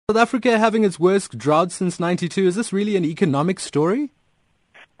South Africa having its worst drought since '92. Is this really an economic story?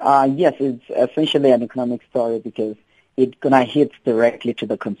 Yes, it's essentially an economic story because it's going to hit directly to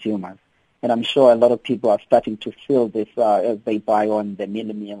the consumers. And I'm sure a lot of people are starting to feel this as they buy on the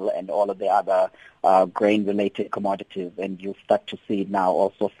meal and all of the other grain-related commodities. And you start to see it now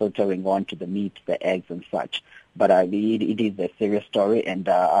also filtering on to the meat, the eggs and such. But it is a serious story. And,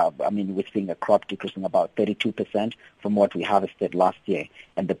 we're seeing a crop decreasing about 32% from what we harvested last year.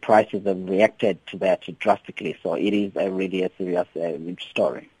 And the prices have reacted to that drastically. So it is really a serious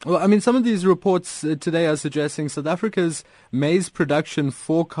story. Well, some of these reports today are suggesting South Africa's maize production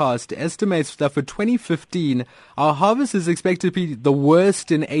forecast estimates that for 2015, our harvest is expected to be the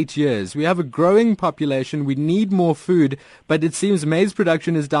worst in 8 years. We have a growing population. We need more food, but it seems maize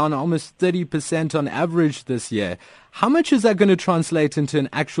production is down almost 30% on average this year. How much is that going to translate into an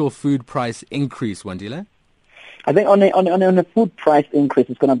actual food price increase, Wandile? I think on a food price increase,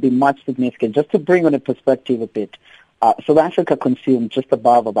 it's going to be much significant. Just to bring on a perspective a bit, South Africa consumed just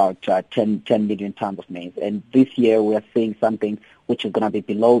above about 10 million tons of maize. And this year we are seeing something which is going to be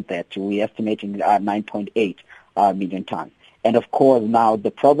below that. We're estimating 9.8 million tons. And of course now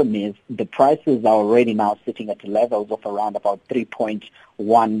the problem is the prices are already now sitting at levels of around about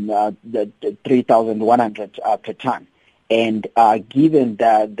 3,100 per ton. And given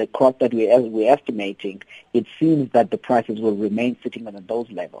the crop that we're estimating, it seems that the prices will remain sitting on those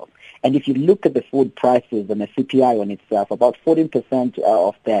levels. And if you look at the food prices and the CPI on itself, about 14%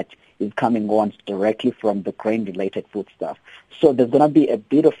 of that is coming on directly from the grain-related foodstuff. So there's going to be a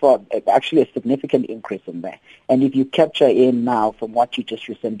bit of actually a significant increase in there. And if you capture in now from what you just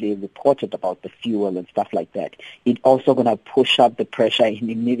recently reported about the fuel and stuff like that, it's also going to push up the pressure in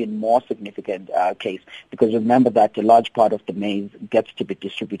an even more significant case. Because remember that a large part of the maize gets to be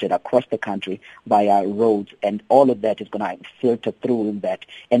distributed across the country via roads, and all of that is going to filter through in that.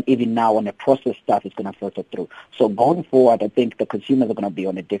 And even now on the processed stuff, it's going to filter through. So going forward, I think the consumers are going to be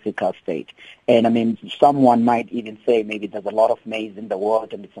on a difficult state. And someone might even say maybe there's a lot of maize in the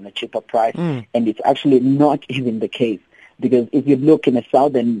world and it's on a cheaper price, and it's actually not even the case. Because if you look in the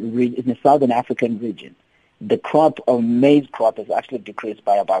southern African region, the maize crop has actually decreased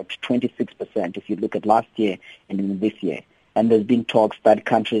by about 26% if you look at last year and in this year. And there's been talks that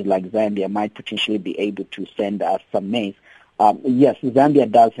countries like Zambia might potentially be able to send us some maize. Yes,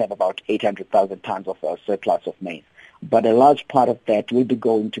 Zambia does have about 800,000 tons of surplus of maize. But a large part of that will be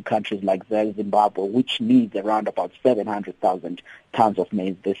going to countries like Zimbabwe, which needs around about 700,000 tons of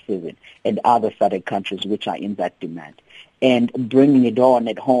maize this season, and other SADC countries which are in that demand. And bringing it on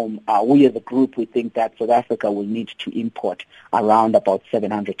at home, we as a group, we think that South Africa will need to import around about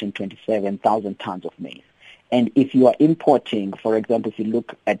 727,000 tons of maize. And if you are importing, for example, if you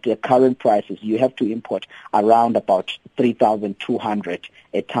look at the current prices, you have to import around about 3,200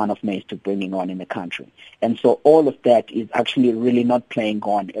 a ton of maize to bringing on in the country. And so all of that is actually really not playing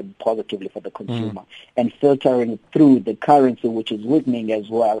on positively for the consumer and filtering through the currency, which is weakening as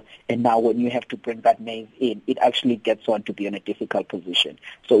well. And now when you have to bring that maize in, it actually gets on to be in a difficult position.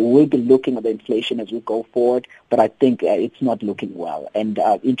 So we'll be looking at the inflation as we go forward, but I think it's not looking well. And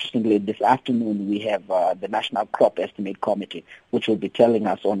interestingly, this afternoon we have the National Crop Estimate Committee, which will be telling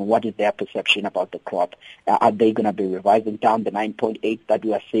us on what is their perception about the crop. Are they going to be revising down the 9.8 that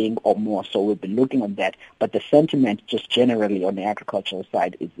we are seeing or more? So we'll be looking on that. But the sentiment just generally on the agricultural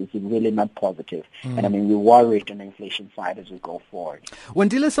side is really not positive. And we're worried on the inflation side as we go forward.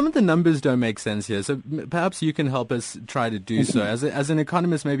 Wandile, some of the numbers don't make sense here. So perhaps you can help us try to do so. As an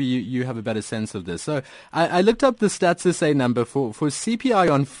economist, maybe you have a better sense of this. So I looked up the Stats SA number for CPI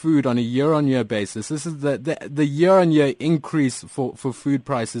on food on a year-on-year basis. This is the year-on-year increase for food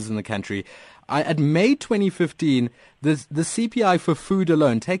prices in the country. At May 2015, the CPI for food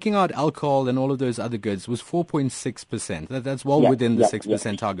alone, taking out alcohol and all of those other goods, was 4.6%. That's well within the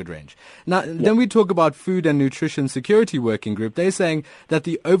 6% target range. Now, then we talk about Food and Nutrition Security Working Group. They're saying that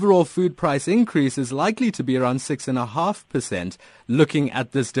the overall food price increase is likely to be around 6.5%, looking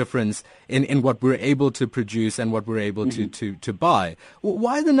at this difference in what we're able to produce and what we're able to buy.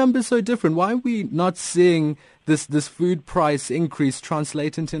 Why are the numbers so different? Why are we not seeing this food price increase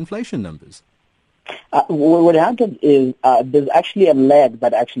translate into inflation numbers? What happens is there's actually a lag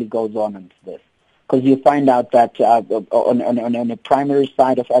that actually goes on into this, because you find out that on the primary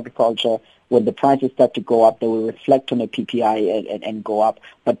side of agriculture, when the prices start to go up, they will reflect on a PPI and go up.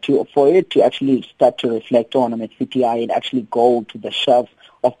 But for it to actually start to reflect on a CPI and actually go to the shelves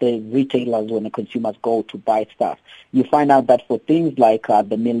of the retailers when the consumers go to buy stuff, you find out that for things like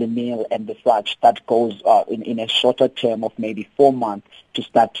the meal and the such, that goes in a shorter term of maybe 4 months to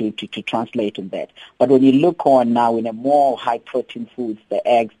start to translate in that. But when you look on now in a more high protein foods, the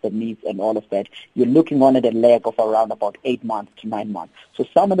eggs, the meats and all of that, you're looking on at a lag of around about 8 months to 9 months. So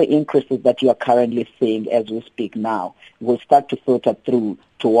some of the increases that you are currently seeing as we speak now will start to filter through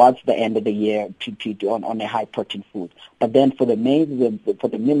towards the end of the year on a high protein food. But then for the maize, for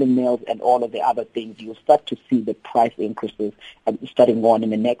the milling meals and all of the other things, you'll start to see the price increases starting on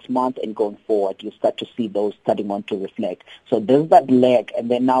in the next month and going forward. You'll start to see those starting on to reflect. So there's that lag, and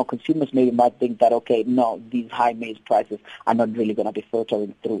then now consumers maybe might think that, okay, no, these high maize prices are not really going to be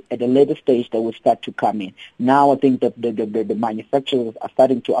filtering through. At a later stage, they will start to come in. Now I think that the manufacturers are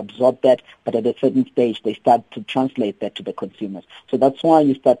starting to absorb that, but at a certain stage, they start to translate that to the consumers. So that's why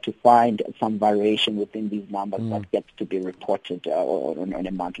you start to find some variation within these numbers that gets to be reported on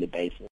a monthly basis.